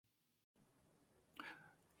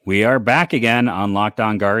We are back again on Locked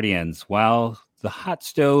On Guardians. While the hot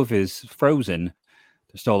stove is frozen,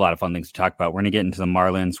 there's still a lot of fun things to talk about. We're going to get into the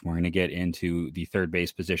Marlins. We're going to get into the third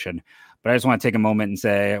base position. But I just want to take a moment and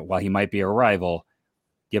say, while he might be a rival,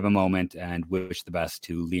 give a moment and wish the best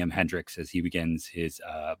to Liam Hendriks as he begins his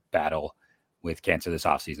battle with cancer this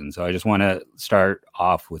offseason. So I just want to start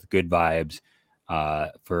off with good vibes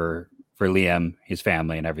for Liam, his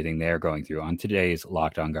family, and everything they're going through on today's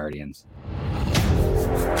Locked On Guardians.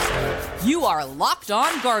 You are Locked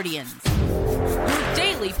On Guardians, your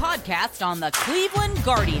daily podcast on the Cleveland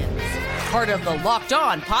Guardians, part of the Locked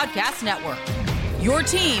On Podcast Network, your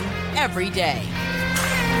team every day.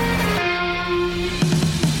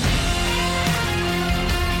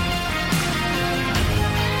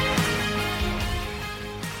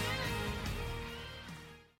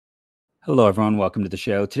 Hello, everyone. Welcome to the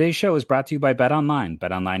show. Today's show is brought to you by BetOnline.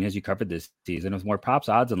 BetOnline has you covered this season with more props,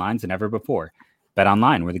 odds, and lines than ever before.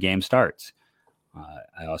 BetOnline, where the game starts.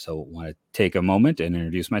 I also want to take a moment and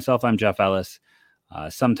introduce myself. I'm Jeff Ellis,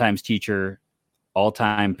 sometimes teacher,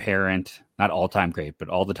 all-time parent, not all-time great, but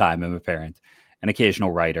all the time I'm a parent, an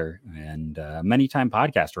occasional writer, and many-time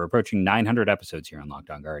podcaster. We're approaching 900 episodes here on Locked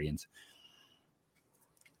On Guardians.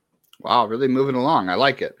 Wow, really moving along. I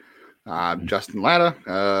like it. Justin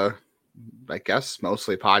Latta, I guess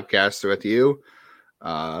mostly podcaster with you,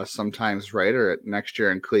 sometimes writer at Next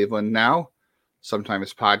Year in Cleveland now.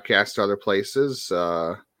 Sometimes podcast other places,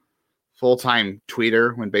 full-time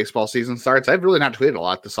tweeter when baseball season starts. I've really not tweeted a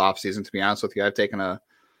lot this offseason, to be honest with you. I've taken a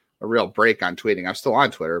real break on tweeting. I'm still on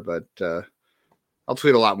Twitter, but I'll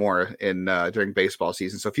tweet a lot more during baseball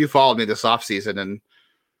season. So if you followed me this offseason and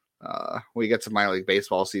we get to minor league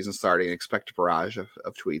baseball season starting, expect a barrage of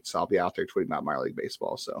tweets. I'll be out there tweeting about minor league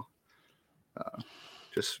baseball. So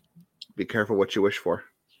just be careful what you wish for.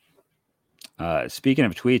 Speaking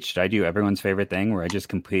of tweets, should I do everyone's favorite thing where I just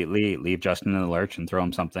completely leave Justin in the lurch and throw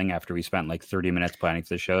him something after we spent like 30 minutes planning for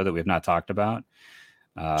the show that we have not talked about?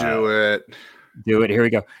 Do it. Here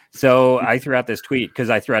we go. So I threw out this tweet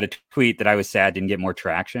because I threw out a tweet that I was sad didn't get more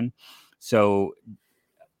traction. So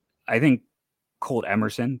I think Colt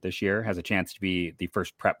Emerson this year has a chance to be the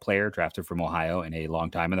first prep player drafted from Ohio in a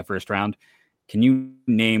long time in the first round. Can you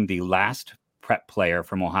name the last prep player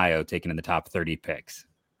from Ohio taken in the top 30 picks?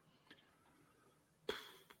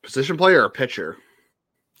 Position player or pitcher?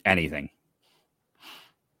 Anything.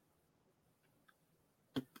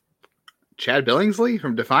 Chad Billingsley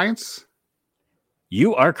from Defiance?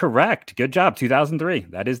 You are correct. Good job. 2003.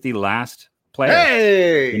 That is the last player.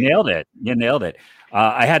 Hey! You nailed it.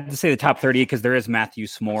 I had to say the top 30 because there is Matthew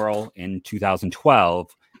Smorl in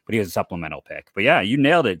 2012, but he was a supplemental pick. But yeah, you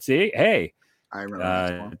nailed it. See? Hey. I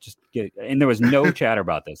remember. And there was no chatter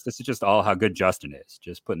about this. This is just all how good Justin is.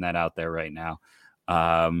 Just putting that out there right now.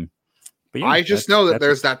 But yeah, I just know that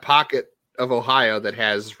there's that pocket of Ohio that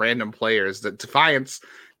has random players that Defiance,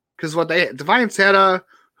 because Defiance had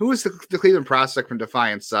who was the Cleveland prospect from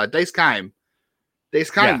Defiance? Dace Kime. Dace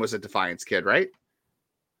Kime was a Defiance kid, right?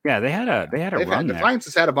 Yeah, they had a run. Defiance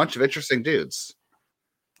has had a bunch of interesting dudes.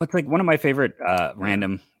 It's like one of my favorite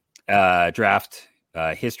random draft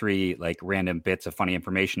history, like random bits of funny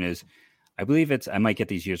information is, I believe I might get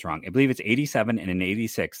these years wrong. I believe it's 87 and an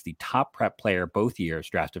 86, the top prep player both years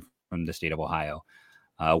drafted from the state of Ohio.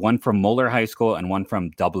 One from Moeller High School and one from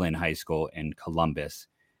Dublin High School in Columbus.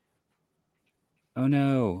 Oh,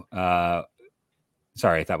 no.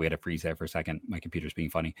 Sorry, I thought we had a freeze there for a second. My computer's being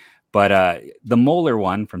funny. But the Moeller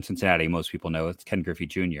one from Cincinnati, most people know it's Ken Griffey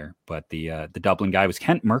Jr., but the Dublin guy was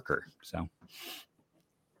Kent Merker. So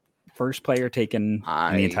first player taken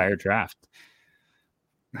in the entire draft.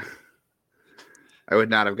 I would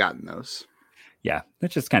not have gotten those. Yeah,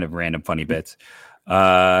 that's just kind of random funny bits.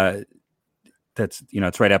 That's,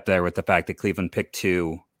 it's right up there with the fact that Cleveland picked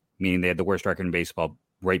 2, meaning they had the worst record in baseball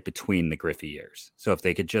right between the Griffey years. So if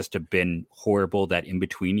they could just have been horrible that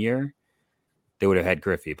in-between year, they would have had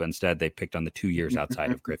Griffey. But instead, they picked on the 2 years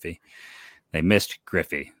outside of Griffey. They missed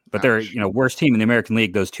Griffey. But they're, worst team in the American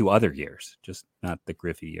League those 2 other years, just not the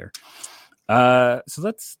Griffey year. So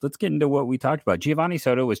let's get into what we talked about. Giovanni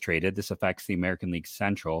Soto was traded. This affects the American League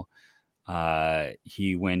Central.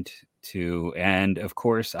 He went to, and of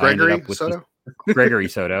course, I ended up with Soto. Gregory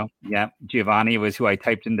Soto. Yeah, Giovanni was who I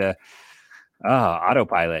typed into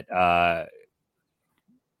autopilot.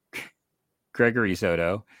 Gregory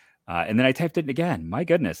Soto. And then I typed it again. My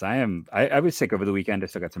goodness, I was sick over the weekend. I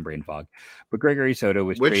still got some brain fog. But Gregory Soto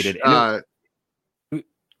was traded.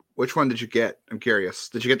 Which one did you get? I'm curious.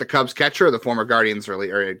 Did you get the Cubs catcher or the former Guardians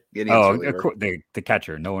reliever? The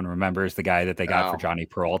catcher. No one remembers the guy that they got for Johnny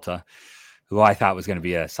Peralta. who I thought was going to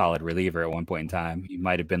be a solid reliever at one point in time. He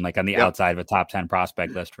might have been like on the outside of a top 10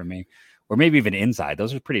 prospect list for me, or maybe even inside.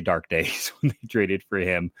 Those are pretty dark days when they traded for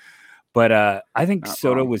him. But I think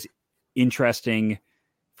Soto was interesting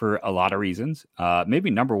for a lot of reasons. Maybe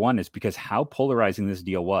number one is because how polarizing this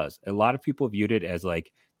deal was. A lot of people viewed it as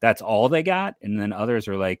like, that's all they got. And then others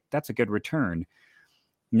are like, that's a good return.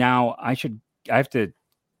 Now I have to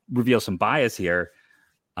reveal some bias here.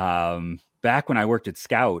 Back when I worked at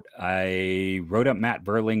Scout, I wrote up Matt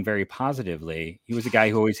Verling very positively. He was a guy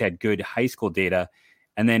who always had good high school data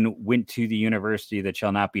and then went to the university that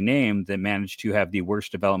shall not be named that managed to have the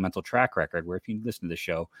worst developmental track record, where if you listen to the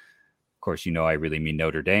show, of course, you know I really mean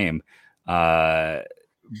Notre Dame.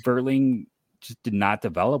 Verling just did not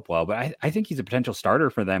develop well, but I think he's a potential starter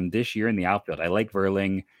for them this year in the outfield. I like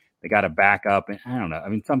Verling. They got a backup. And I don't know. I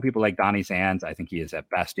mean, some people like Donnie Sands. I think he is at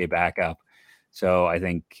best a backup. So I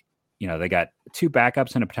think, they got two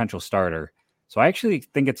backups and a potential starter. So I actually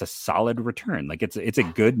think it's a solid return. Like it's a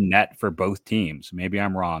good net for both teams. Maybe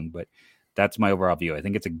I'm wrong, but that's my overall view. I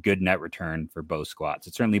think it's a good net return for both squads.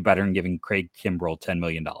 It's certainly better than giving Craig Kimbrell $10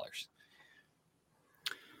 million.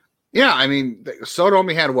 Yeah, I mean, Soto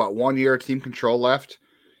only had 1 year team control left.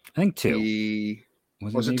 I think two.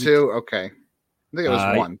 Was it two? Okay. I think it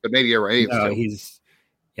was one, but maybe you're right. No,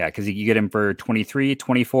 because you get him for 23,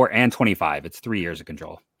 24, and 25. It's 3 years of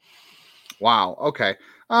control. Wow. Okay.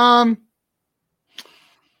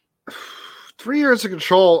 3 years of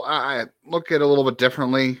control, I look at it a little bit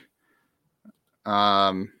differently.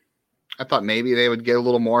 I thought maybe they would get a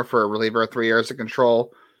little more for a reliever of 3 years of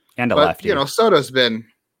control. And a lefty. Soto's been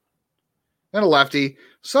and a lefty.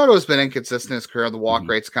 Soto's been inconsistent in his career. The walk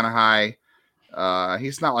rate's kind of high.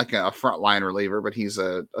 He's not like a frontline reliever, but he's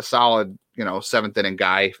a solid, seventh inning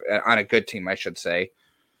guy on a good team, I should say.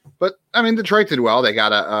 But I mean, Detroit did well. They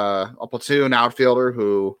got a platoon outfielder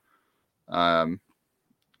who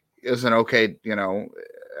is an okay.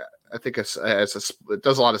 I think it has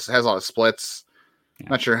a lot of splits. Yeah.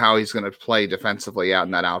 Not sure how he's going to play defensively out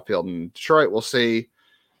in that outfield in Detroit. We'll see.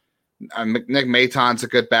 Nick Maton's a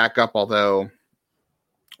good backup, although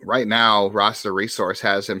right now Roster Resource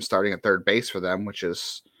has him starting at third base for them, which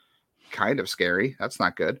is kind of scary. That's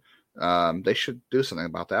not good. They should do something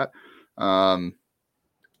about that.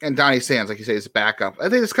 And Donnie Sands, like you say, is a backup. I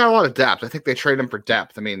think it's got a lot of depth. I think they trade him for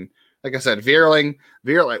depth. I mean, like I said, Veerling,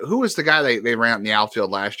 who was the guy they ran in the outfield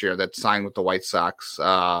last year that signed with the White Sox?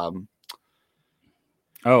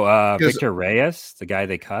 Victor Reyes, the guy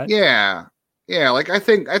they cut? Yeah. Like I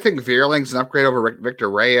think Veerling's an upgrade over Victor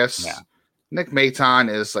Reyes. Yeah. Nick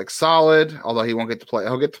Maton is like solid, although he won't get to play.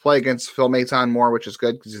 He'll get to play against Phil Maton more, which is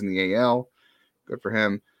good because he's in the AL. Good for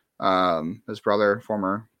him. His brother,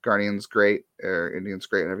 former Guardians great, or Indians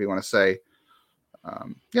great, whatever you want to say.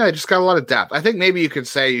 They just got a lot of depth. I think maybe you could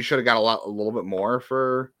say you should have got a little bit more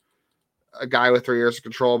for a guy with 3 years of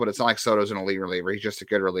control, but it's not like Soto's an elite reliever. He's just a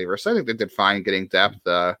good reliever. So I think they did fine getting depth.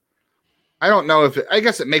 I don't know I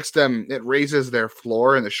guess it raises their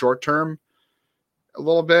floor in the short term a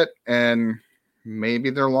little bit, and maybe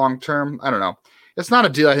their long term. I don't know. It's not a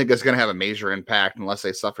deal I think is going to have a major impact unless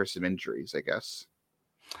they suffer some injuries, I guess.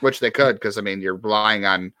 Which they could, because, I mean, you're relying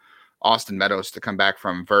on Austin Meadows to come back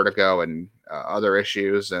from vertigo and other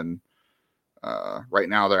issues. And right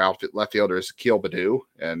now their left fielder is Akil Baddoo,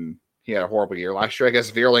 and he had a horrible year last year. I guess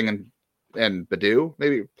Veerling and Baddoo,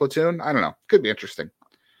 maybe platoon. I don't know. Could be interesting.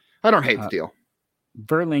 I don't hate the deal.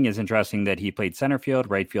 Verling is interesting that he played center field,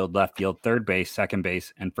 right field, left field, third base, second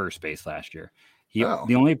base, and first base last year.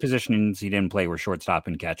 The only positions he didn't play were shortstop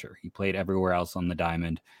and catcher. He played everywhere else on the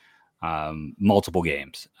diamond. Multiple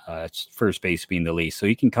games, first base being the least, so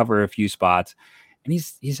he can cover a few spots, and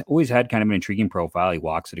he's always had kind of an intriguing profile. He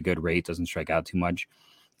walks at a good rate, doesn't strike out too much.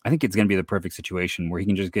 I think it's going to be the perfect situation where he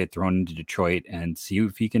can just get thrown into Detroit and see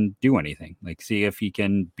if he can do anything, like see if he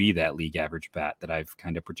can be that league average bat that I've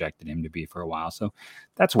kind of projected him to be for a while. So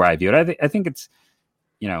that's where I view it. I think it's,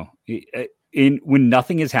 when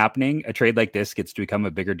nothing is happening, a trade like this gets to become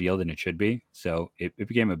a bigger deal than it should be. So it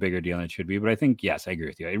became a bigger deal than it should be. But I think, yes, I agree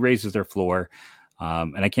with you. It raises their floor.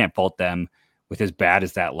 And I can't fault them with as bad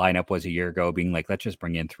as that lineup was a year ago, being like, let's just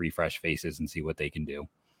bring in 3 fresh faces and see what they can do.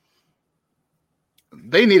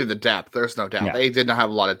 They needed the depth. There's no doubt. Yeah. They did not have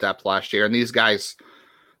a lot of depth last year. And these guys,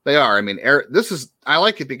 they are. I mean, I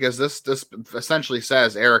like it because this essentially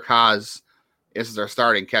says Eric Haas is their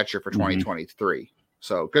starting catcher for 2023.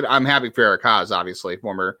 So good. I'm happy for Eric Haas, obviously,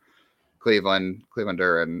 former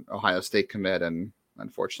Clevelander and Ohio State commit, and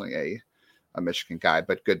unfortunately a Michigan guy,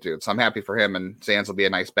 but good dude. So I'm happy for him, and Sands will be a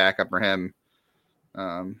nice backup for him.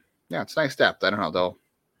 It's nice depth. I don't know, though.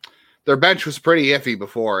 Their bench was pretty iffy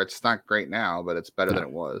before. It's not great now, but it's better than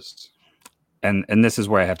it was. and this is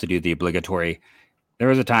where I have to do the obligatory. There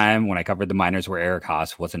was a time when I covered the minors where Eric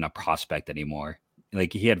Haas wasn't a prospect anymore.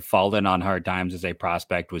 Like, he had fallen on hard times as a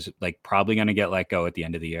prospect, was like probably going to get let go at the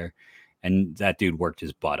end of the year. And that dude worked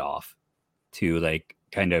his butt off to like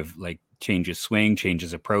kind of like change his swing, change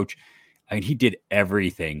his approach. I mean, he did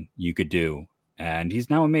everything you could do. And he's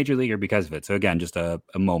now a major leaguer because of it. So again, just a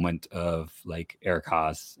moment of like Eric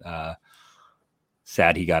Haas.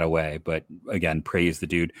 Sad he got away, but again, praise the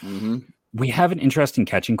dude. Mm-hmm. We have an interesting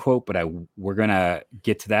catching quote, but we're going to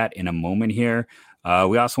get to that in a moment here.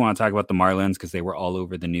 We also want to talk about the Marlins because they were all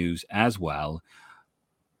over the news as well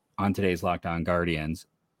on today's Locked On Guardians.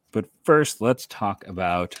 But first, let's talk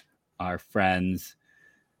about our friends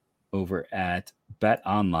over at Bet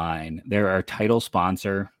Online. They're our title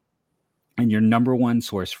sponsor and your number one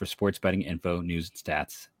source for sports betting info, news,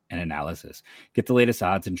 stats, and analysis. Get the latest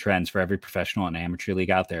odds and trends for every professional and amateur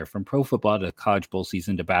league out there, from pro football to college bowl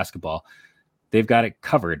season to basketball. They've got it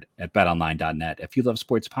covered at betonline.net. If you love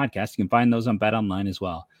sports podcasts, you can find those on BetOnline as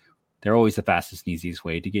well. They're always the fastest and easiest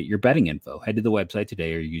way to get your betting info. Head to the website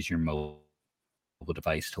today or use your mobile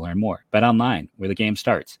device to learn more. BetOnline, where the game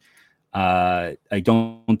starts. I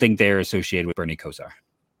don't think they're associated with Bernie Kosar.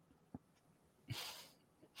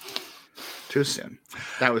 Too soon.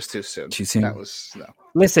 That was too soon. Too soon. That was no.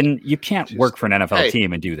 Listen, you can't Too work soon. for an NFL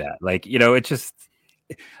team and do that. Like, you know, it just,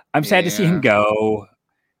 I'm sad to see him go.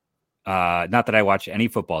 Not that I watch any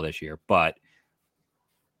football this year, but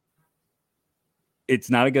it's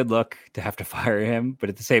not a good look to have to fire him. But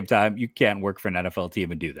at the same time, you can't work for an NFL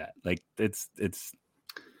team and do that. Like, that's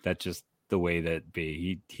just the way that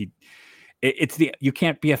be. You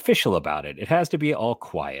can't be official about it. It has to be all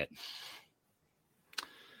quiet.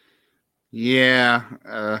 Yeah.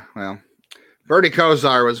 Well, Bernie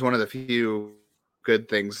Kosar was one of the few good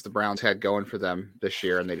things the Browns had going for them this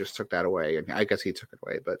year, and they just took that away. And I guess he took it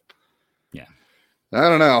away, but yeah, I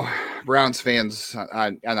don't know. Browns fans,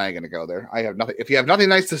 I'm not going to go there. I have nothing. If you have nothing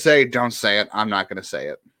nice to say, don't say it. I'm not going to say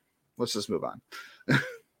it. Let's just move on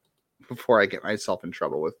before I get myself in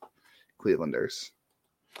trouble with Clevelanders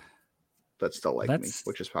that still like me,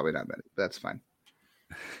 which is probably not many. But that's fine.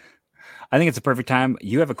 I think it's a perfect time.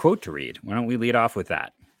 You have a quote to read. Why don't we lead off with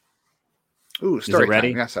that? Ooh, story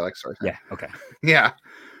ready? time. Yes, I like story time. Yeah, okay. Yeah.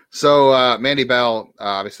 So Mandy Bell,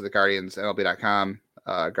 obviously the Guardians, MLB.com,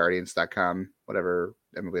 Guardians.com, whatever,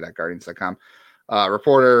 MLB.Guardians.com.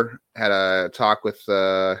 Reporter had a talk with,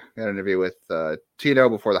 had an interview with Tito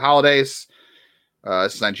before the holidays.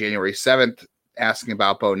 This is on January 7th, asking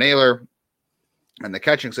about Bo Naylor and the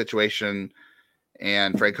catching situation.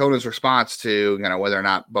 And Francona's response to, whether or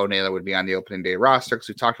not Bo Naylor would be on the opening day roster, because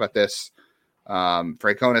we talked about this.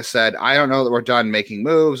 Francona said, I don't know that we're done making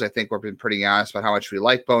moves. I think we've been pretty honest about how much we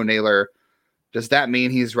like Bo Naylor. Does that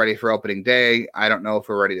mean he's ready for opening day? I don't know if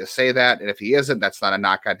we're ready to say that. And if he isn't, that's not a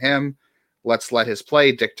knock on him. Let's let his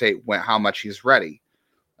play dictate how much he's ready.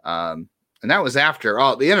 And that was after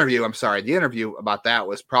the interview. I'm sorry. The interview about that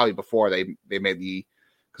was probably before they made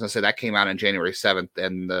because I said that came out on January 7th,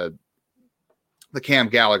 and the Cam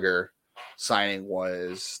Gallagher signing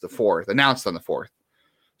was the 4th, announced on the 4th.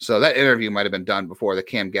 So that interview might have been done before the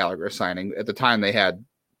Cam Gallagher signing. At the time, they had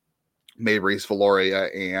Mabrice Valoria,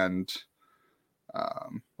 and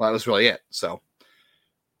that was really it. So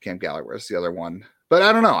Cam Gallagher was the other one. But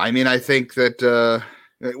I don't know. I mean, I think that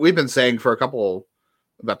we've been saying for a couple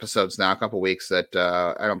of episodes now, a couple of weeks, that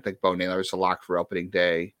I don't think Bo Naylor is a lock for opening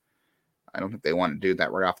day. I don't think they want to do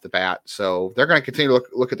that right off the bat. So they're going to continue to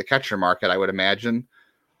look at the catcher market, I would imagine.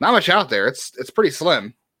 Not much out there. It's pretty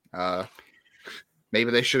slim. Maybe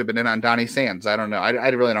they should have been in on Donnie Sands. I don't know. I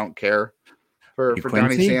really don't care for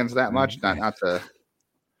Donnie Sands that much. Not to.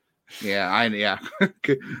 Yeah.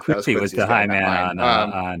 Quincy was the high man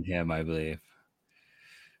on him, I believe.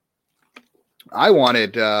 I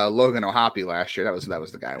wanted Logan O'Hoppe last year. That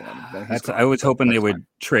was the guy I wanted. I was hoping they would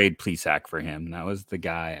trade Plesac for him. That was the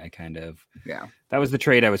guy I kind of. Yeah. That was the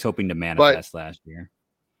trade I was hoping to manifest last year.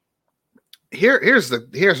 Here's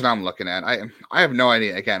what I'm looking at. I have no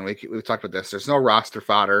idea. Again, we've talked about this. There's no roster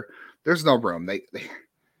fodder. There's no room.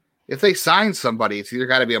 If they sign somebody, it's either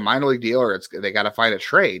got to be a minor league deal or they got to find a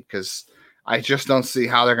trade, because I just don't see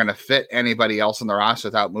how they're going to fit anybody else in the roster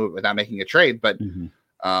without making a trade. But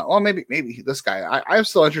maybe this guy. I'm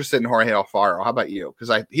still interested in Jorge Alfaro. How about you?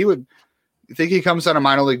 Because you think he comes on a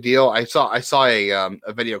minor league deal. I saw a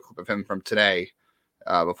video clip of him from today.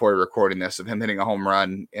 Before recording this, of him hitting a home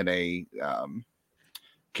run in a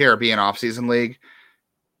Caribbean offseason league.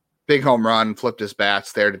 Big home run, flipped his bat,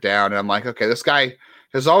 stared it down. And I'm like, okay, this guy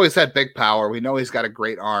has always had big power. We know he's got a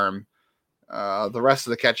great arm. The rest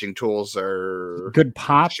of the catching tools are good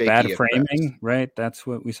pop, bad framing, right? That's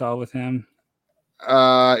what we saw with him.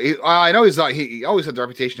 I know he always had the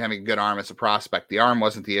reputation of having a good arm as a prospect. The arm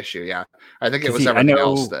wasn't the issue. Yeah, I think it was everything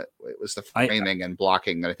else that it was the framing and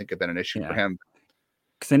blocking that I think had been an issue for him.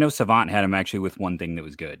 Because I know Savant had him actually with one thing that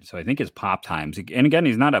was good. So I think his pop times, and again,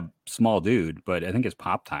 he's not a small dude, but I think his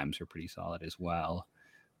pop times are pretty solid as well.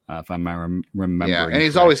 If I'm remembering. Yeah, and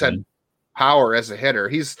he's always had power as a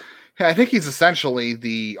hitter. I think he's essentially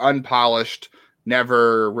the unpolished,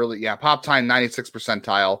 never really, pop time 96th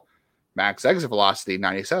percentile, max exit velocity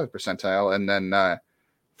 97th percentile, and then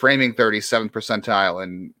framing 37th percentile,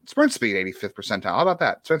 and sprint speed 85th percentile. How about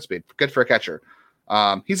that? Sprint speed, good for a catcher.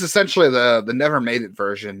 He's essentially the never made it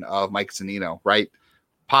version of Mike Zunino, right?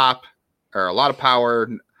 Pop, or a lot of power,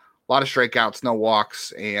 a lot of strikeouts, no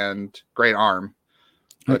walks, and great arm.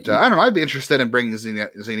 But I don't know. I'd be interested in bringing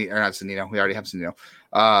Zunino. We already have Zunino.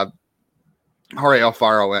 Jorge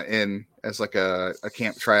Alfaro in as like a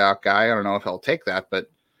camp tryout guy. I don't know if he'll take that, but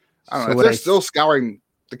I don't know. If they're still scouring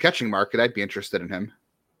the catching market, I'd be interested in him.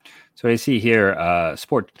 So I see here,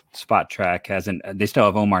 Sport Spot Track they still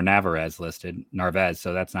have Omar Narvaez,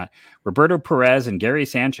 so that's not Roberto Perez and Gary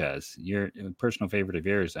Sanchez. Your personal favorite of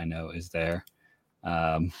yours, I know, is there.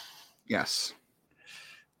 Yes.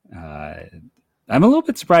 I'm a little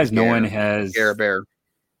bit surprised no one has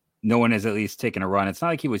at least taken a run. It's not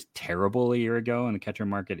like he was terrible a year ago, and the catcher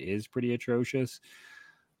market is pretty atrocious.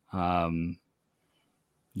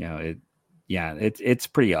 It's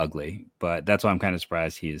pretty ugly, but that's why I'm kind of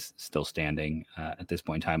surprised he's still standing at this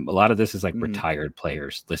point in time. A lot of this is like retired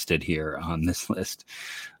players listed here on this list.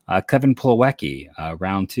 Kevin Plawecki,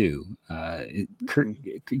 round 2. You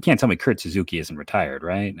can't tell me Kurt Suzuki isn't retired,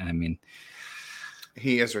 right? I mean,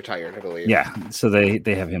 he is retired, I believe. Yeah, so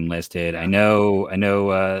they have him listed. I know.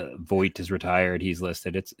 Voit is retired. He's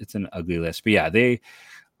listed. It's an ugly list, but yeah,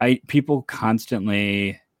 people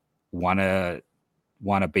constantly want to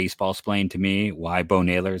baseball explain to me why Bo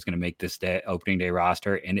Naylor is going to make this opening day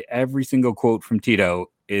roster, and every single quote from Tito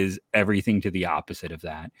is everything to the opposite of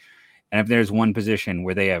that. And if there's one position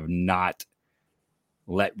where they have not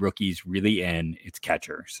let rookies really in, it's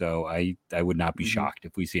catcher. So I would not be shocked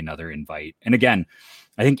if we see another invite. And again,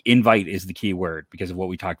 I think invite is the key word because of what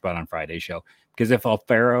we talked about on Friday's show. Because if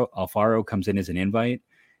Alfaro comes in as an invite,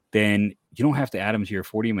 then you don't have to add him to your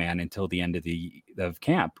 40-man until the end of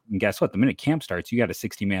camp. And guess what? The minute camp starts, you got a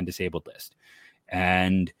 60-man disabled list.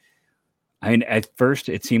 And I mean, at first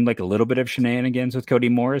it seemed like a little bit of shenanigans with Cody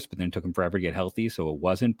Morris, but then it took him forever to get healthy, so it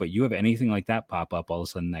wasn't. But you have anything like that pop up, all of a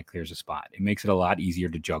sudden that clears a spot. It makes it a lot easier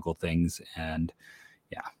to juggle things. And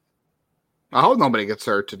yeah. I hope nobody gets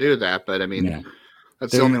hurt to do that, but I mean,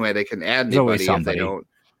 that's the only way they can add anybody if they don't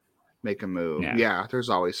make a move. Yeah, there's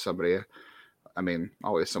always somebody. I mean,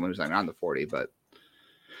 always someone who's not on the 40, but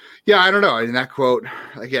yeah, I don't know. I mean, that quote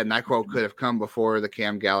could have come before the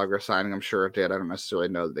Cam Gallagher signing. I'm sure it did. I don't necessarily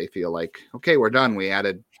know that they feel like, okay, we're done. We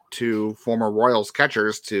added 2 former Royals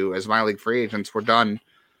catchers as minor league free agents. We're done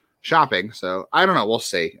shopping. So I don't know. We'll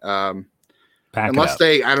see. I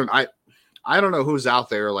don't know who's out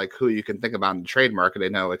there, like who you can think about in the trade market. I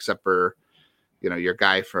know, except for, your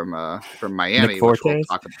guy from Miami. Nick Fortes? We'll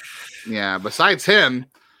talk about. Yeah. Besides him,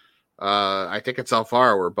 I think it's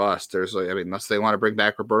Alfaro or bust. Unless they want to bring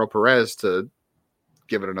back Roberto Perez to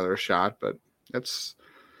give it another shot, but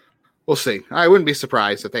we'll see. I wouldn't be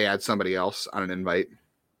surprised if they add somebody else on an invite.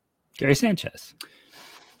 Gary Sanchez.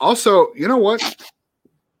 Also, you know what?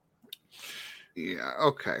 Yeah,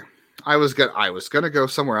 okay. I was gonna go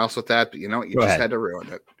somewhere else with that, but you know what? You just had to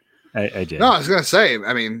ruin it. I did. No, I was gonna say.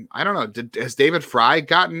 I mean, I don't know. Has David Fry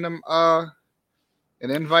gotten him an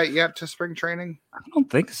invite yet to spring training? I don't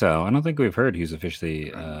think so. I don't think we've heard he's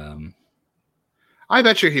officially. I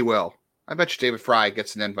bet you he will. I bet you David Fry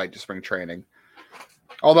gets an invite to spring training.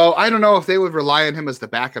 Although I don't know if they would rely on him as the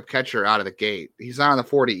backup catcher out of the gate. He's not on the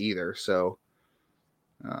 40 either, so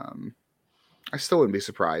I still wouldn't be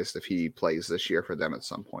surprised if he plays this year for them at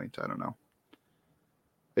some point. I don't know.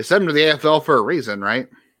 They sent him to the AFL for a reason, right?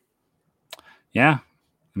 Yeah.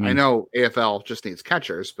 I know AFL just needs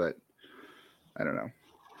catchers, but I don't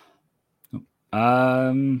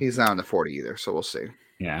know. He's not on the 40 either, so we'll see.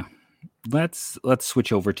 Yeah. Let's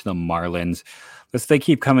switch over to the Marlins. They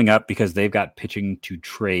keep coming up because they've got pitching to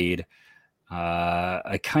trade.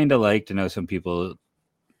 I kind of liked, I know some people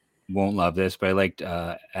won't love this, but I liked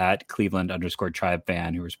at Cleveland_tribe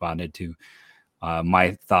fan who responded to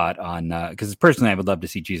my thought on, because personally I would love to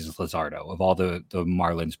see Jesus Luzardo of all the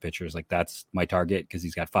Marlins pitchers. Like that's my target because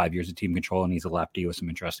he's got 5 years of team control and he's a lefty with some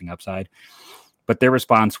interesting upside. But their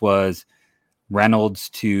response was Reynolds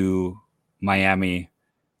to Miami,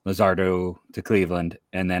 Luzardo to Cleveland,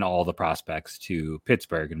 and then all the prospects to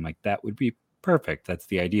Pittsburgh. And I'm like, that would be perfect. That's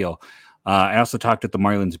the ideal. I also talked with the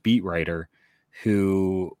Marlins beat writer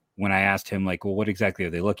who, when I asked him, like, well, what exactly are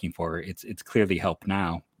they looking for? It's clearly help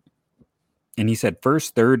now. And he said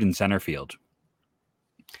first, third, and center field.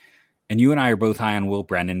 And you and I are both high on Will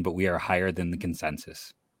Brennan, but we are higher than the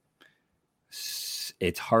consensus.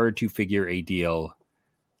 It's hard to figure a deal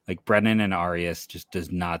like Brennan and Arias just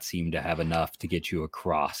does not seem to have enough to get you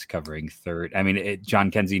across covering third. I mean,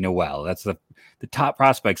 John Kenzie Noel, that's the top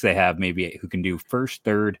prospects they have, maybe who can do first,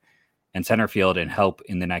 third, and center field and help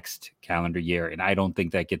in the next calendar year. And I don't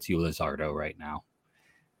think that gets you Luzardo right now.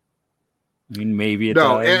 I mean, maybe it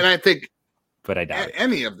does, and I think, but I doubt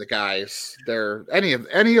any of the guys, any of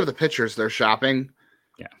the pitchers they're shopping.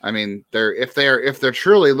 Yeah, I mean, if they're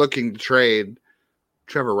truly looking to trade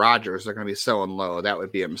Trevor Rogers, they're going to be so low. That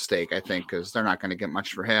would be a mistake, I think, because they're not going to get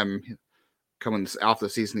much for him coming off the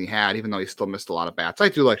season he had, even though he still missed a lot of bats. I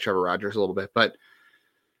do like Trevor Rogers a little bit, but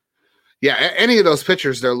yeah, any of those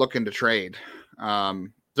pitchers they're looking to trade, they're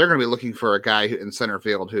going to be looking for a guy in center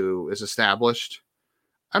field who is established.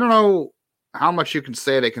 I don't know how much you can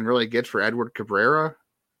say they can really get for Edward Cabrera,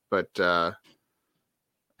 but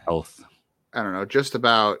health. I don't know, just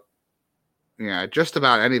about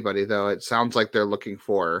anybody, though. It sounds like they're looking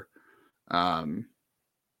for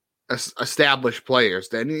established players.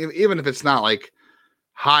 Then even if it's not like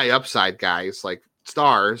high upside guys like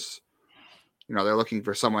stars, they're looking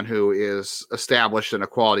for someone who is established in a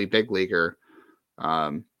quality big leaguer.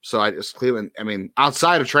 So Cleveland, I mean,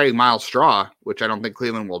 outside of trading Miles Straw, which I don't think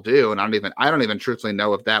Cleveland will do, and I don't even truthfully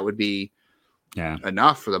know if that would be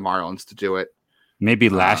enough for the Marlins to do it. Maybe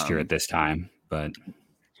last year at this time, but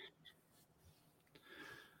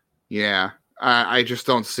yeah, I just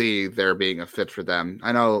don't see there being a fit for them.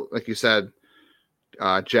 I know, like you said,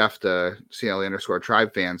 Jeff, the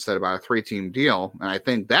CLE_tribe fan, said about a 3-team deal, and I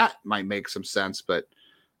think that might make some sense, but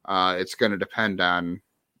it's going to depend on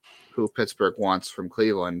who Pittsburgh wants from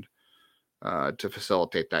Cleveland to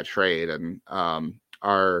facilitate that trade. And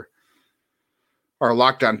our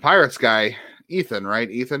Locked On Pirates guy, Ethan,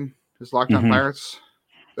 right? Ethan is Locked On Pirates.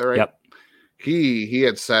 Is that right? Yep. He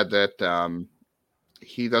had said that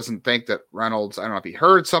he doesn't think that Reynolds, I don't know if he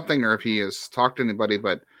heard something or if he has talked to anybody,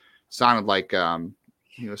 but it sounded like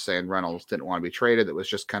he was saying Reynolds didn't want to be traded. It was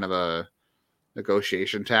just kind of a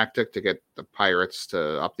negotiation tactic to get the Pirates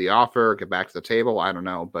to up the offer, get back to the table. I don't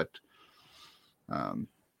know, but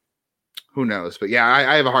who knows? But yeah,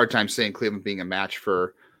 I have a hard time seeing Cleveland being a match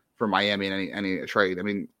for Miami in any trade. I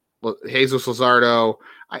mean, Jesus Luzardo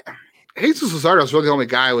is really the only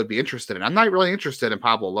guy I would be interested in. I'm not really interested in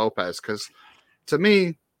Pablo Lopez because to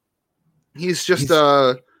me, he's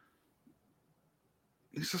a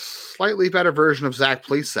slightly better version of Zach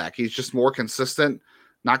Plesac. He's just more consistent,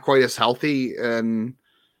 not quite as healthy, and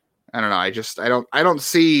I don't know. I don't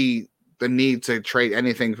see the need to trade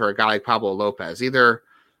anything for a guy like Pablo Lopez. Either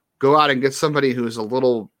go out and get somebody who's a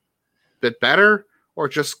little bit better, or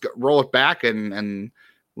just roll it back and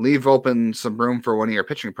leave open some room for one of your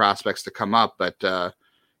pitching prospects to come up. But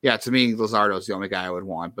yeah, to me, Luzardo is the only guy I would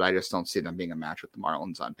want, but I just don't see them being a match with the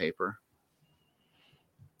Marlins on paper.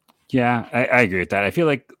 Yeah, I agree with that. I feel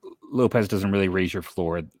like Lopez doesn't really raise your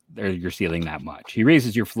floor or your ceiling that much. He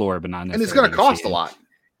raises your floor, but not necessarily. And he's going to cost a lot.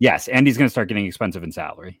 Yes, and he's going to start getting expensive in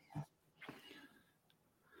salary.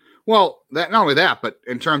 Well, not only that, but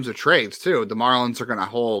in terms of trades too, the Marlins are going to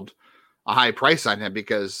hold a high price on him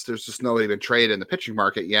because there's just nobody been traded in the pitching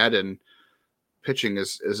market yet, and pitching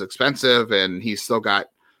is expensive, and he's still got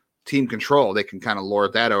team control. They can kind of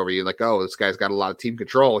lord that over you, like, oh, this guy's got a lot of team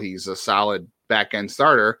control. He's a solid back end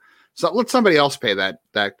starter. So let somebody else pay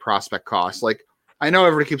that prospect cost. Like, I know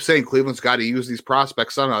everybody keeps saying Cleveland's got to use these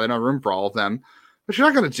prospects somehow. They don't have room for all of them, but you're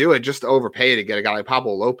not going to do it just to overpay to get a guy like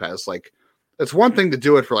Pablo Lopez. Like, it's one thing to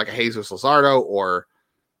do it for like a Jesus Luzardo or,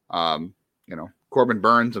 Corbin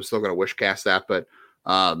Burns. I'm still going to wish cast that, but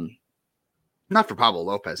not for Pablo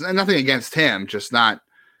Lopez. And nothing against him, just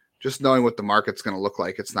knowing what the market's going to look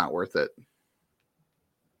like. It's not worth it.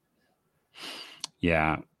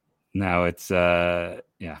 Yeah. No, it's I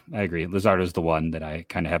agree. Luzardo's the one that I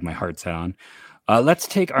kind of have my heart set on. Let's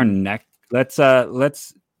take our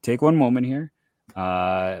let's take one moment here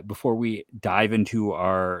before we dive into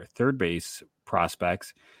our third base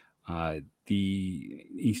prospects.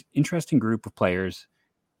 The interesting group of players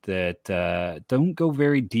that don't go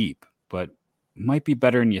very deep, but might be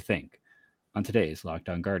better than you think on today's Locked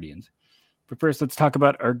On Guardians. But first, let's talk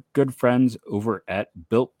about our good friends over at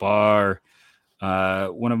Built Bar.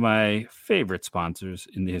 One of my favorite sponsors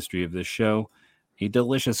in the history of this show, a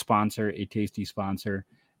delicious sponsor, a tasty sponsor.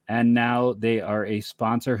 And now they are a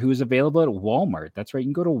sponsor who is available at Walmart. That's right. You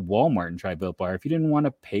can go to Walmart and try Built Bar. If you didn't want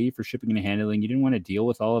to pay for shipping and handling, you didn't want to deal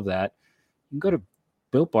with all of that, you can go to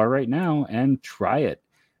Built Bar right now and try it.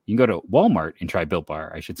 You can go to Walmart and try Built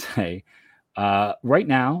Bar, I should say. Right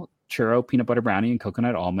now, churro, peanut butter brownie, and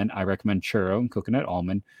coconut almond. I recommend churro and coconut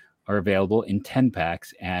almond are available in 10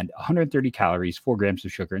 packs and 130 calories, 4 grams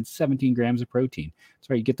of sugar, and 17 grams of protein. That's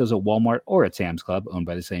right. You get those at Walmart or at Sam's Club, owned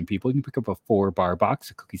by the same people. You can pick up a 4-bar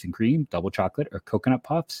box of cookies and cream, double chocolate, or coconut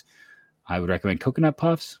puffs. I would recommend coconut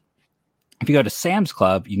puffs. If you go to Sam's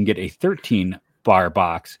Club, you can get a 13-bar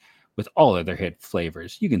box with all of their hit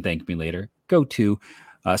flavors. You can thank me later. Go to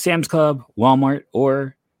Sam's Club, Walmart,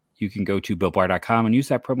 or you can go to BuiltBar.com and use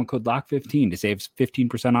that promo code LOCK15 to save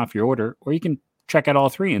 15% off your order, or you can check out all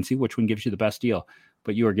three and see which one gives you the best deal.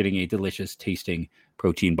 But you are getting a delicious tasting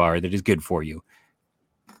protein bar that is good for you.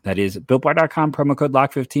 That is BuiltBar.com, promo code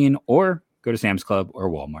LOCK15, or go to Sam's Club or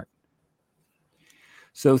Walmart.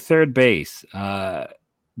 So third base, the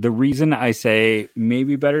reason I say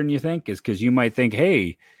maybe better than you think is because you might think,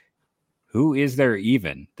 hey, who is there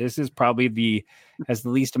even? This is probably has the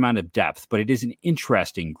least amount of depth, but it is an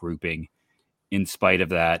interesting grouping in spite of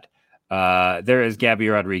that. There is Gabby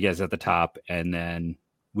Rodriguez at the top, and then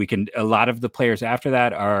a lot of the players after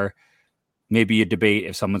that are maybe a debate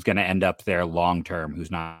if someone's going to end up there long-term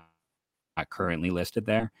who's not currently listed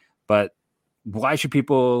there. But why should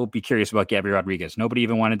people be curious about Gabby Rodriguez? Nobody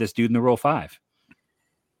even wanted this dude in the Rule 5.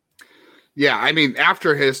 Yeah, I mean,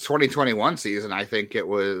 after his 2021 season, I think it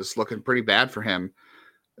was looking pretty bad for him.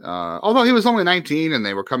 Although he was only 19 and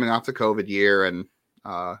they were coming off the COVID year, and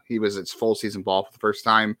he was its full season ball for the first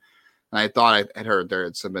time. And I thought I'd heard there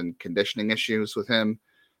had been conditioning issues with him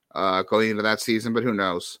going into that season, but who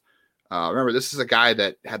knows? Remember, this is a guy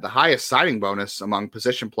that had the highest signing bonus among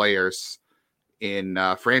position players in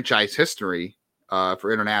franchise history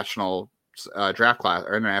for international draft class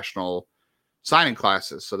or international signing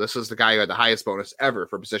classes. So this is the guy who had the highest bonus ever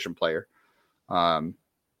for position player.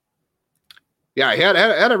 Yeah, he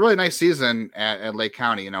had a really nice season at Lake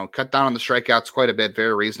County. You know, cut down on the strikeouts quite a bit,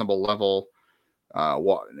 very reasonable level.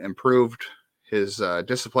 Improved his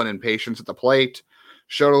discipline and patience at the plate.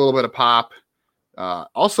 Showed a little bit of pop.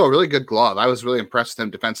 Also, a really good glove. I was really impressed with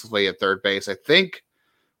him defensively at third base. I think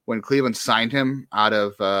when Cleveland signed him out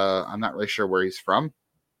of, I'm not really sure where he's from.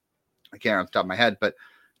 I can't off the top of my head, but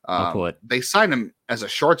they signed him as a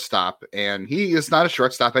shortstop, and he is not a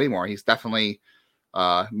shortstop anymore. He's definitely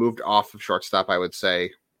moved off of shortstop, I would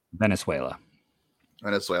say. Venezuela.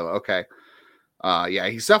 Okay. Yeah,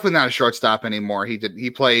 he's definitely not a shortstop anymore. He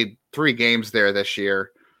played 3 games there this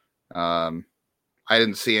year. I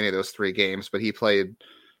didn't see any of those 3 games, but he played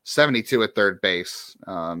 72 at third base.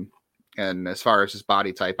 And as far as his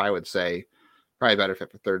body type, I would say probably better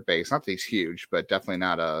fit for third base. Not that he's huge, but definitely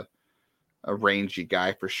not a rangy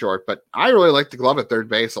guy for short. But I really like the glove at third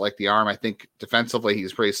base. I like the arm. I think defensively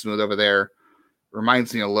he's pretty smooth over there.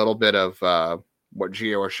 Reminds me a little bit of what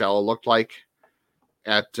Gio Urshela looked like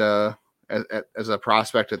as a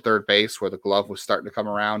prospect at third base, where the glove was starting to come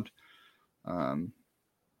around. I'm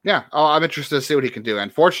interested to see what he can do.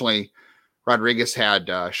 Unfortunately, Rodriguez had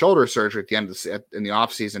shoulder surgery at the end of in the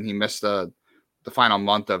offseason. He missed the final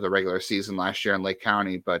month of the regular season last year in Lake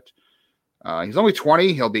County, but he's only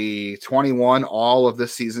 20. He'll be 21 all of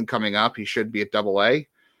this season coming up. He should be at Double-A.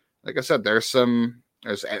 Like I said, there's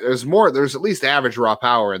at least average raw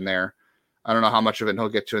power in there. I don't know how much of it he'll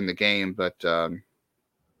get to in the game, but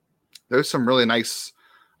there's some really nice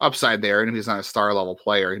upside there. And if he's not a star level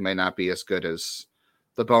player, he may not be as good as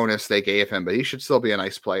the bonus they gave him, but he should still be a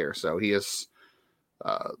nice player. So he is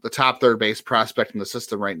the top third base prospect in the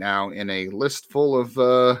system right now in a list full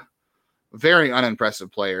of very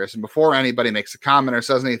unimpressive players. And before anybody makes a comment or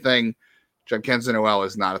says anything, Judkinson Noel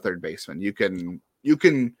is not a third baseman. You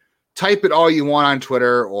can type it all you want on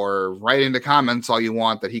Twitter or write into comments all you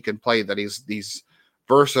want that he can play, that he's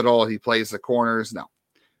versatile, he plays the corners. No.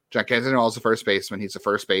 Judkinson Noel is a first baseman. He's a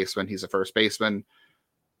first baseman. He's a first baseman.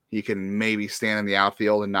 He can maybe stand in the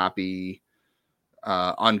outfield and not be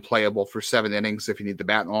unplayable for 7 innings if you need the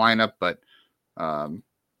bat in the lineup, but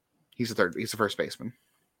he's a first baseman.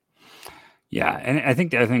 Yeah, and I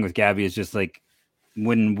think the other thing with Gabby is just like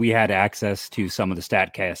when we had access to some of the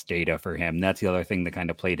StatCast data for him, that's the other thing that kind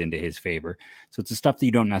of played into his favor. So it's the stuff that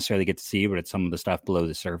you don't necessarily get to see, but it's some of the stuff below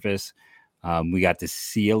the surface. We got to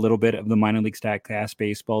see a little bit of the minor league StatCast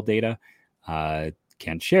baseball data.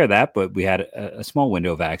 Can't share that, but we had a small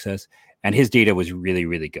window of access, and his data was really,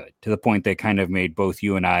 really good, to the point that kind of made both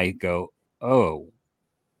you and I go, oh,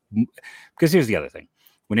 because here's the other thing.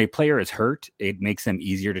 When a player is hurt, it makes them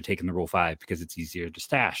easier to take in the Rule 5 because it's easier to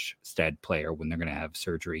stash said player when they're going to have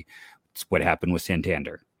surgery. It's what happened with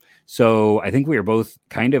Santander. So I think we were both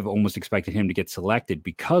kind of almost expecting him to get selected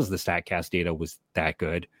because the StatCast data was that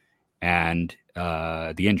good. and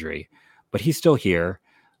the injury, but he's still here.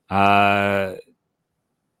 Now,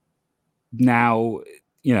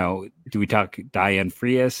 do we talk Diane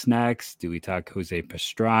Frias next? Do we talk Jose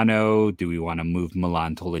Pastrano? Do we want to move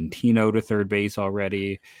Milan Tolentino to third base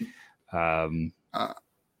already? Brainel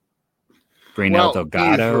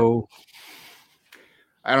Delgado.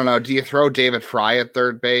 I don't know. Do you throw David Fry at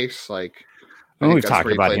third base? We've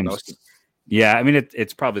talked about him. Yeah, I mean,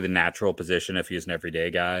 it's probably the natural position if he's an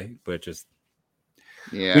everyday guy, but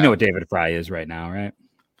we know what David Fry is right now, right?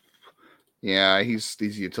 Yeah, he's a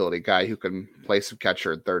utility guy who can play some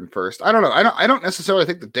catcher at third and first. I don't know. I don't necessarily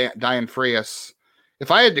think that Diane Frias. If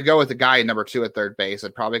I had to go with the guy number 2 at third base,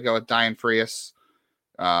 I'd probably go with Diane Frias.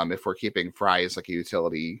 If we're keeping Fry as like a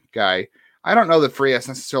utility guy, I don't know that Frias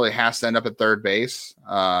necessarily has to end up at third base.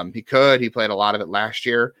 He could. He played a lot of it last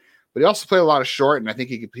year, but he also played a lot of short, and I think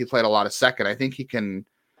he played a lot of second. I think he can.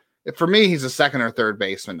 For me, he's a second or third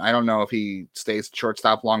baseman. I don't know if he stays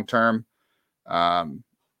shortstop long term.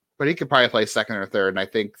 But he could probably play second or third, and I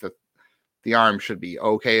think that the arm should be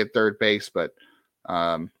okay at third base, but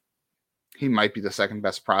he might be the second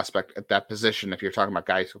best prospect at that position if you're talking about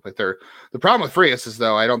guys who play third. The problem with Frias is,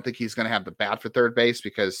 though, I don't think he's going to have the bat for third base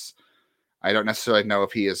because I don't necessarily know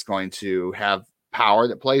if he is going to have power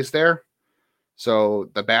that plays there.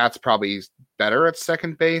 So the bat's probably better at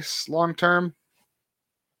second base long term.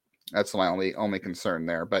 That's my only concern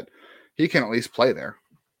there, but he can at least play there.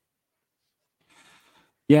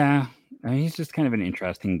 Yeah, I mean, he's just kind of an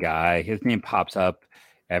interesting guy. His name pops up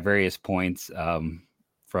at various points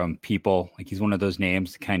from people. Like he's one of those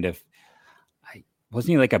names kind of,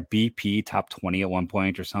 wasn't he like a BP top 20 at one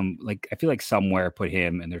point or some, like, I feel like somewhere put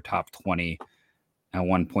him in their top 20 at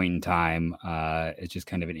one point in time. It's just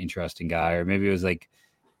kind of an interesting guy. Or maybe it was like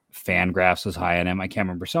Fangraphs was high on him. I can't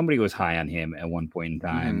remember. Somebody was high on him at one point in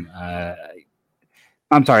time.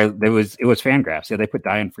 I'm sorry, it was Fangraphs. Yeah, they put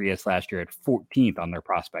Diane Frias last year at 14th on their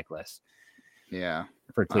prospect list. Yeah,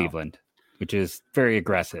 for Cleveland, which is very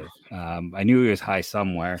aggressive. I knew he was high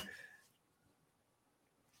somewhere,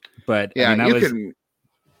 but yeah, I mean,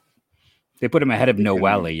 they put him ahead of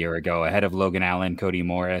Noel a year ago, ahead of Logan Allen, Cody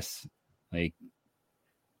Morris, like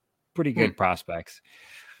pretty good prospects.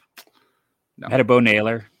 No. Ahead of Bo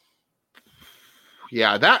Naylor.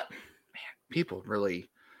 Yeah, people really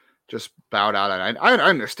just bowed out. And I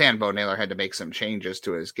understand Bo Naylor had to make some changes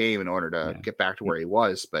to his game in order to get back to where he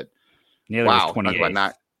was, but Naylor was 28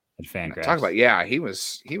 at Fangraphs. Talk about he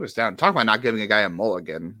was down. Talk about not giving a guy a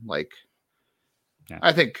mulligan.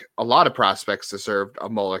 I think a lot of prospects deserved a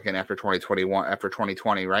mulligan after 2021, after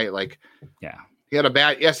 2020, right? He had a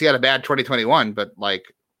bad 2021, but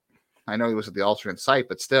I know he was at the alternate site,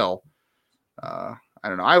 but still, I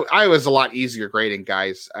don't know. I was a lot easier grading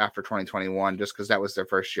guys after 2021 just because that was their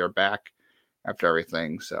first year back after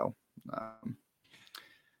everything. So,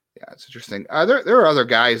 it's interesting. There are other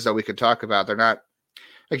guys that we could talk about. They're not,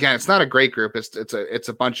 again, it's not a great group. It's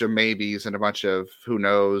a bunch of maybes and a bunch of who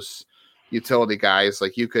knows utility guys.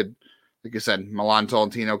 Like you said, Milan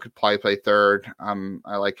Tolentino could probably play third.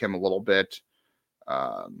 I like him a little bit.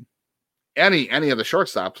 Any of the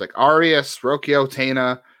shortstops like Arias, Rocchio,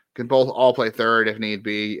 Tena can all play third if need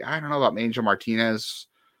be. I don't know about Angel Martinez.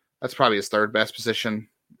 That's probably his third best position.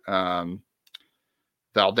 Valdez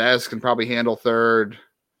can probably handle third.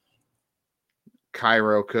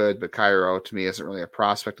 Cairo could, but Cairo to me isn't really a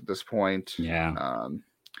prospect at this point. Yeah.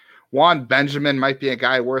 Juan Benjamin might be a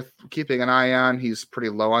guy worth keeping an eye on. He's pretty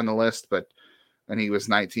low on the list, and he was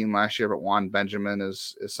 19 last year, but Juan Benjamin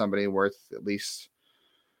is somebody worth at least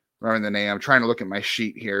remembering the name. I'm trying to look at my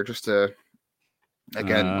sheet here just to,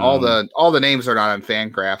 again, all the names are not on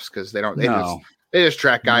Fangraphs because they just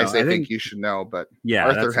track guys they think you should know, but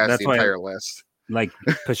Arthur has the entire list. Like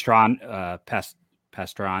Pastrano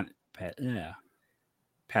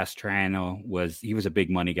was a big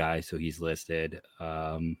money guy, so he's listed.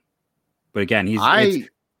 But again, he's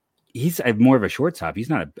more of a shortstop. He's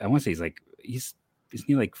not. I want to say isn't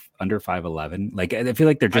he like under 5'11"? Like I feel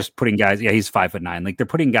like they're just putting guys. Yeah, he's 5'9". Like they're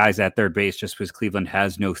putting guys at third base just because Cleveland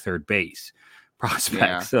has no third base prospects.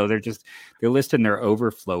 Yeah. So they're listing their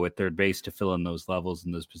overflow at third base to fill in those levels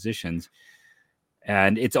and those positions.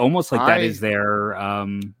 And it's almost like that is their I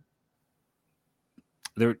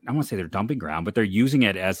won't say their dumping ground, but they're using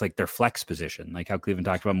it as like their flex position. Like how Cleveland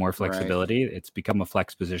talked about more flexibility. Right. It's become a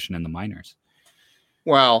flex position in the minors.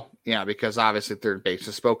 Well, yeah, because obviously third base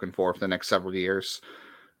is spoken for the next several years.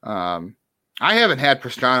 I haven't had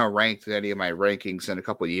Pastrano ranked in any of my rankings in a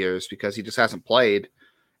couple of years because he just hasn't played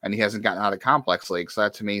and he hasn't gotten out of complex league. So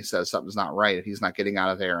that to me says something's not right if he's not getting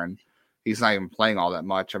out of there and he's not even playing all that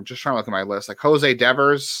much. I'm just trying to look at my list. Like Jose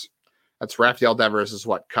Devers, That's Rafael Devers'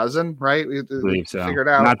 cousin, right? We believe so. Figured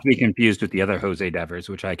out. Not to be confused with the other Jose Devers,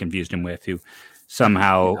 which I confused him with, who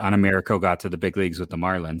somehow on America got to the big leagues with the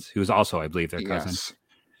Marlins, who was also, I believe, their cousin.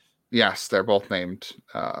 Yes, they're both named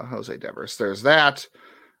Jose Devers. There's that.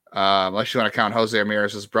 Unless you want to count Jose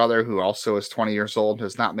Ramirez's brother, who also is 20 years old,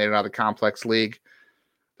 has not made it out of the complex league.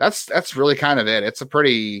 That's really kind of it. It's a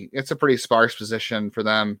pretty sparse position for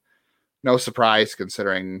them. No surprise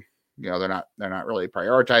considering they're not really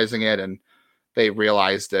prioritizing it, and they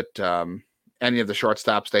realized that any of the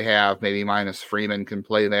shortstops they have, maybe minus Freeman, can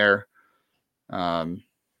play there. Fangraphs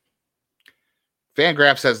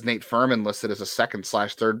has Nate Furman listed as a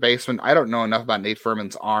second/third baseman. I don't know enough about Nate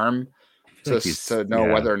Furman's arm to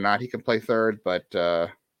know whether or not he can play third, but I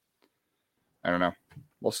don't know.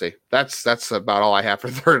 We'll see. That's about all I have for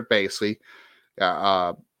third base. We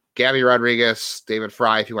Gabby Rodriguez, David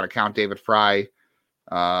Fry, if you want to count David Fry.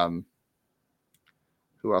 Who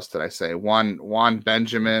else did I say? Juan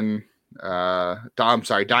Benjamin.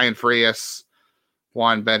 Diane Frias,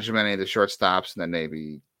 Juan Benjamin, any of the shortstops, and then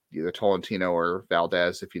maybe either Tolentino or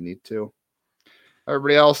Valdez if you need to.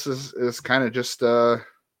 Everybody else is kind of just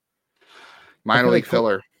minor league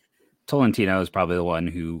filler. Tolentino is probably the one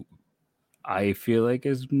who I feel like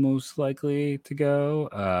is most likely to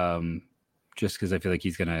go, just because I feel like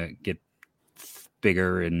he's gonna get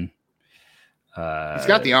bigger and he's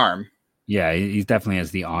got the arm. Yeah, he definitely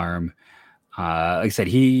has the arm. Like I said,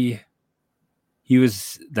 he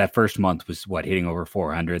was that first month was hitting over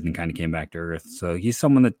 400 and kind of came back to earth. So he's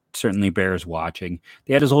someone that certainly bears watching.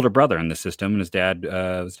 They had his older brother in the system, and his dad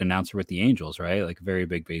was an announcer with the Angels, right? Like a very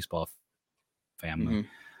big baseball family.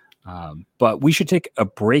 Mm-hmm. But we should take a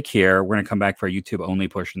break here. We're going to come back for our YouTube only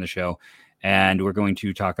portion of the show, and we're going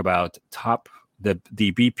to talk about the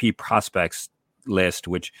BP prospects list,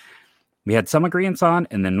 which we had some agreements on,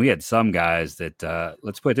 and then we had some guys that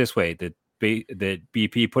let's put it this way, that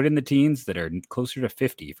BP put in the teens that are closer to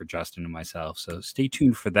 50 for Justin and myself. So stay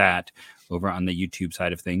tuned for that over on the YouTube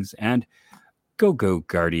side of things. And go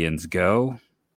Guardians, go.